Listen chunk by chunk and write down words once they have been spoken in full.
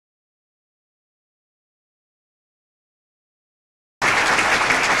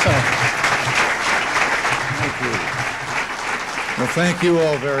Thank you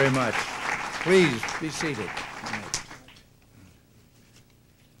all very much. Please be seated.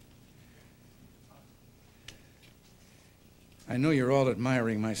 I know you're all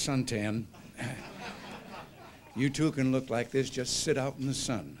admiring my suntan. You too can look like this, just sit out in the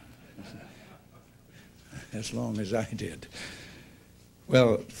sun. As long as I did.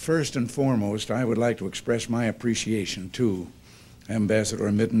 Well, first and foremost, I would like to express my appreciation to Ambassador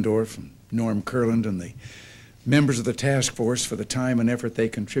Middendorf and Norm Kurland and the members of the task force for the time and effort they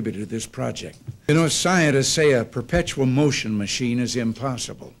contributed to this project. You know, scientists say a perpetual motion machine is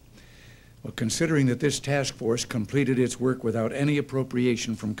impossible. Well, considering that this task force completed its work without any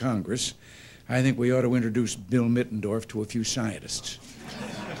appropriation from Congress, I think we ought to introduce Bill Middendorf to a few scientists.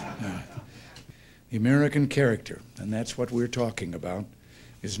 The American character, and that's what we're talking about,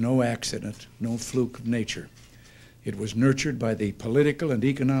 is no accident, no fluke of nature. It was nurtured by the political and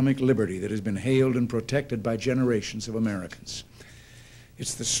economic liberty that has been hailed and protected by generations of Americans.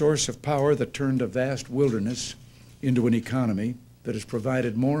 It's the source of power that turned a vast wilderness into an economy that has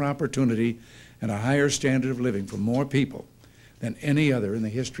provided more opportunity and a higher standard of living for more people than any other in the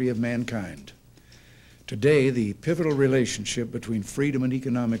history of mankind. Today, the pivotal relationship between freedom and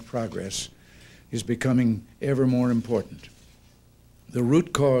economic progress is becoming ever more important. The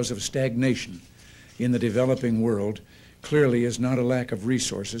root cause of stagnation in the developing world clearly is not a lack of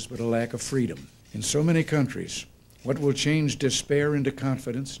resources, but a lack of freedom. In so many countries, what will change despair into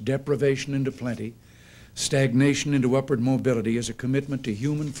confidence, deprivation into plenty, stagnation into upward mobility is a commitment to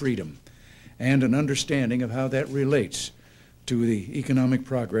human freedom and an understanding of how that relates to the economic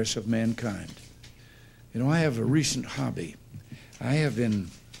progress of mankind. You know, I have a recent hobby. I have been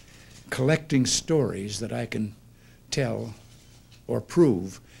collecting stories that I can tell or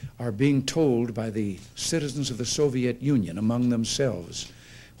prove are being told by the citizens of the Soviet Union among themselves,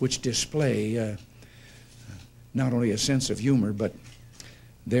 which display not only a sense of humor, but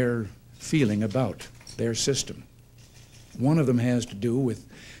their feeling about their system. One of them has to do with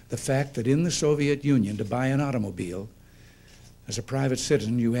the fact that in the Soviet Union, to buy an automobile, as a private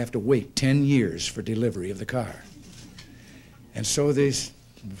citizen, you have to wait 10 years for delivery of the car. And so this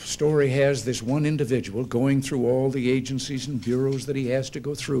story has this one individual going through all the agencies and bureaus that he has to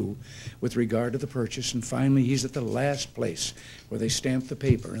go through with regard to the purchase, and finally he's at the last place where they stamp the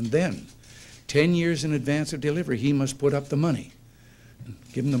paper. And then, 10 years in advance of delivery, he must put up the money,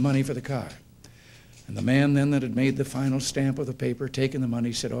 give him the money for the car. And the man then that had made the final stamp of the paper, taken the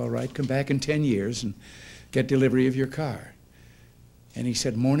money, said, "All right, come back in 10 years and get delivery of your car." And he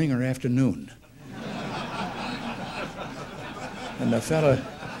said, "Morning or afternoon?" And the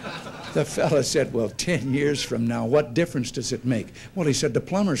fella said, "Well, 10 years from now, what difference does it make?" Well, he said, "The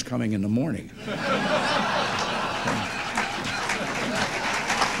plumber's coming in the morning."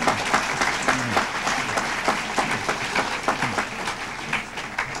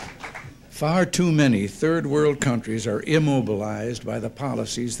 Far too many third world countries are immobilized by the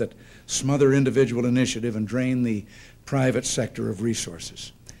policies that smother individual initiative and drain the private sector of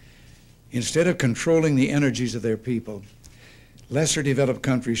resources. Instead of controlling the energies of their people, lesser developed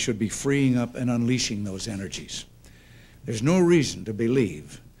countries should be freeing up and unleashing those energies. There's no reason to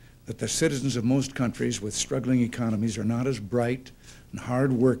believe that the citizens of most countries with struggling economies are not as bright and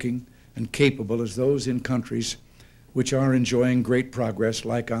hard-working and capable as those in countries which are enjoying great progress,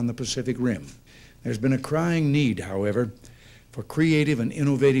 like on the Pacific Rim. There's been a crying need, however, for creative and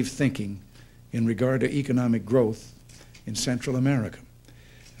innovative thinking in regard to economic growth in Central America.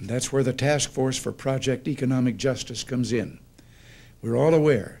 And that's where the Task Force for Project Economic Justice comes in. We're all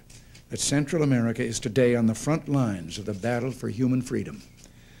aware that Central America is today on the front lines of the battle for human freedom.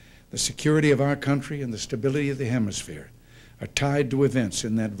 The security of our country and the stability of the hemisphere are tied to events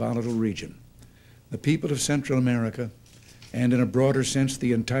in that volatile region. The people of Central America, and in a broader sense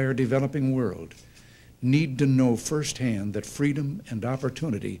the entire developing world, need to know firsthand that freedom and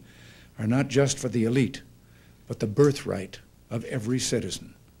opportunity are not just for the elite, but the birthright of every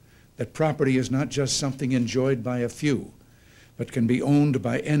citizen. That property is not just something enjoyed by a few, but can be owned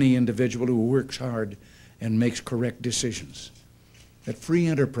by any individual who works hard and makes correct decisions. That free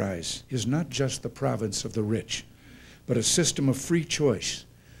enterprise is not just the province of the rich, but a system of free choice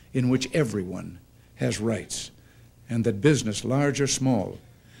in which everyone has rights, and that business, large or small,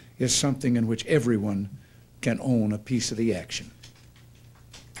 is something in which everyone can own a piece of the action.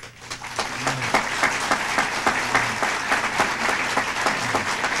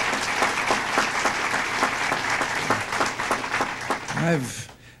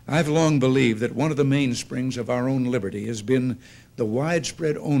 I've long believed that one of the mainsprings of our own liberty has been the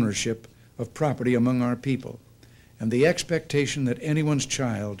widespread ownership of property among our people, and the expectation that anyone's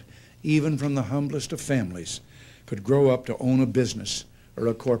child, even from the humblest of families, could grow up to own a business or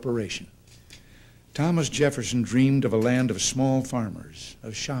a corporation. Thomas Jefferson dreamed of a land of small farmers,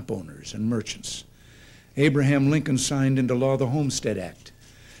 of shop owners and merchants. Abraham Lincoln signed into law the Homestead Act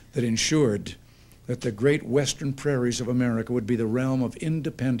that ensured that the great western prairies of America would be the realm of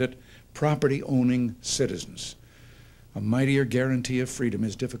independent, property-owning citizens. A mightier guarantee of freedom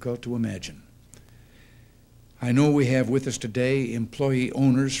is difficult to imagine. I know we have with us today employee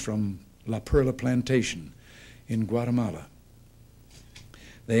owners from La Perla Plantation in Guatemala.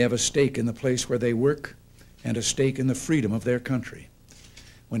 They have a stake in the place where they work and a stake in the freedom of their country.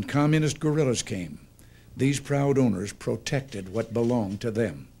 When communist guerrillas came, these proud owners protected what belonged to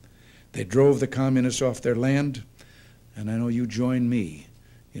them. They drove the communists off their land, and I know you join me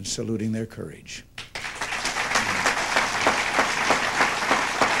in saluting their courage.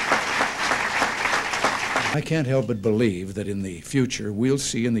 I can't help but believe that in the future we'll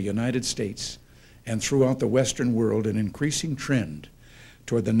see in the United States and throughout the Western world an increasing trend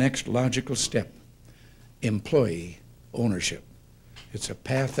toward the next logical step, employee ownership. It's a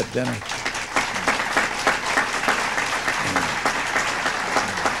path that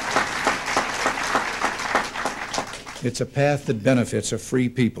benefits a free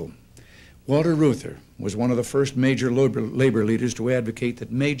people. Walter Reuther was one of the first major labor leaders to advocate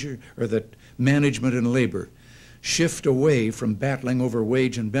that management and labor shift away from battling over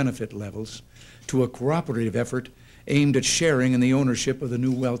wage and benefit levels to a cooperative effort aimed at sharing in the ownership of the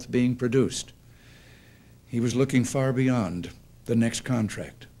new wealth being produced. He was looking far beyond the next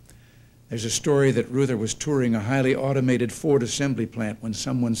contract. There's a story that Reuther was touring a highly automated Ford assembly plant when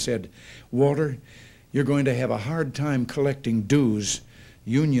someone said, "Walter, you're going to have a hard time collecting dues,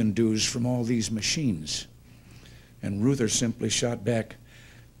 union dues, from all these machines." And Reuther simply shot back,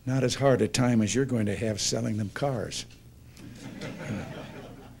 "Not as hard a time as you're going to have selling them cars."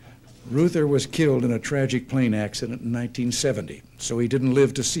 Reuther was killed in a tragic plane accident in 1970, so he didn't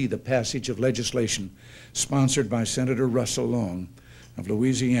live to see the passage of legislation sponsored by Senator Russell Long of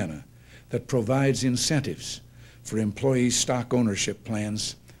Louisiana that provides incentives for employee stock ownership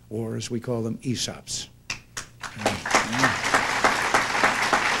plans, or as we call them, ESOPs.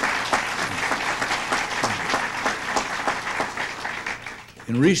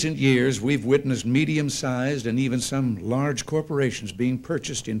 In recent years, we've witnessed medium-sized and even some large corporations being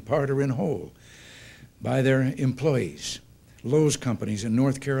purchased in part or in whole by their employees. Lowe's companies in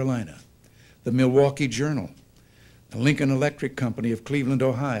North Carolina, the Milwaukee Journal, the Lincoln Electric Company of Cleveland,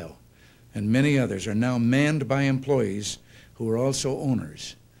 Ohio, and many others are now manned by employees who are also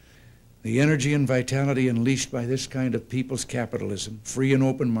owners. The energy and vitality unleashed by this kind of people's capitalism, free and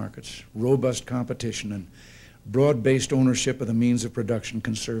open markets, robust competition, and broad-based ownership of the means of production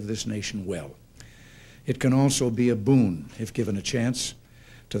can serve this nation well. It can also be a boon, if given a chance,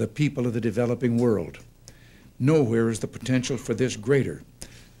 to the people of the developing world. Nowhere is the potential for this greater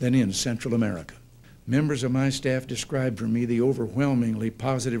than in Central America. Members of my staff described for me the overwhelmingly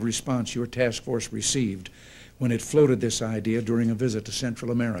positive response your task force received when it floated this idea during a visit to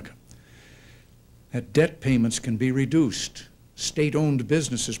Central America. That debt payments can be reduced, state-owned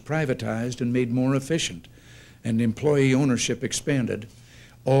businesses privatized and made more efficient, and employee ownership expanded,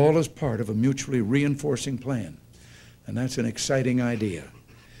 all as part of a mutually reinforcing plan. And that's an exciting idea.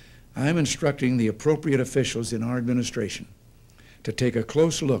 I'm instructing the appropriate officials in our administration to take a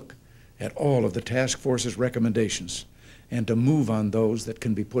close look at all of the task force's recommendations and to move on those that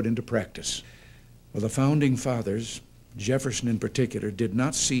can be put into practice. Well, the founding fathers, Jefferson in particular, did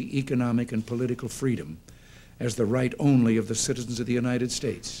not see economic and political freedom as the right only of the citizens of the United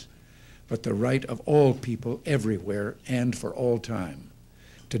States, but the right of all people everywhere and for all time.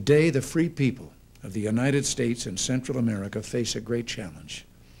 Today, the free people of the United States and Central America face a great challenge.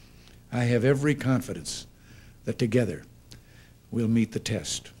 I have every confidence that together we'll meet the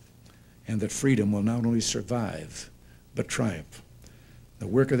test and that freedom will not only survive, but triumph. The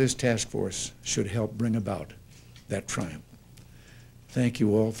work of this task force should help bring about that triumph. Thank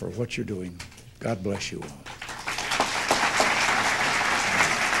you all for what you're doing. God bless you all.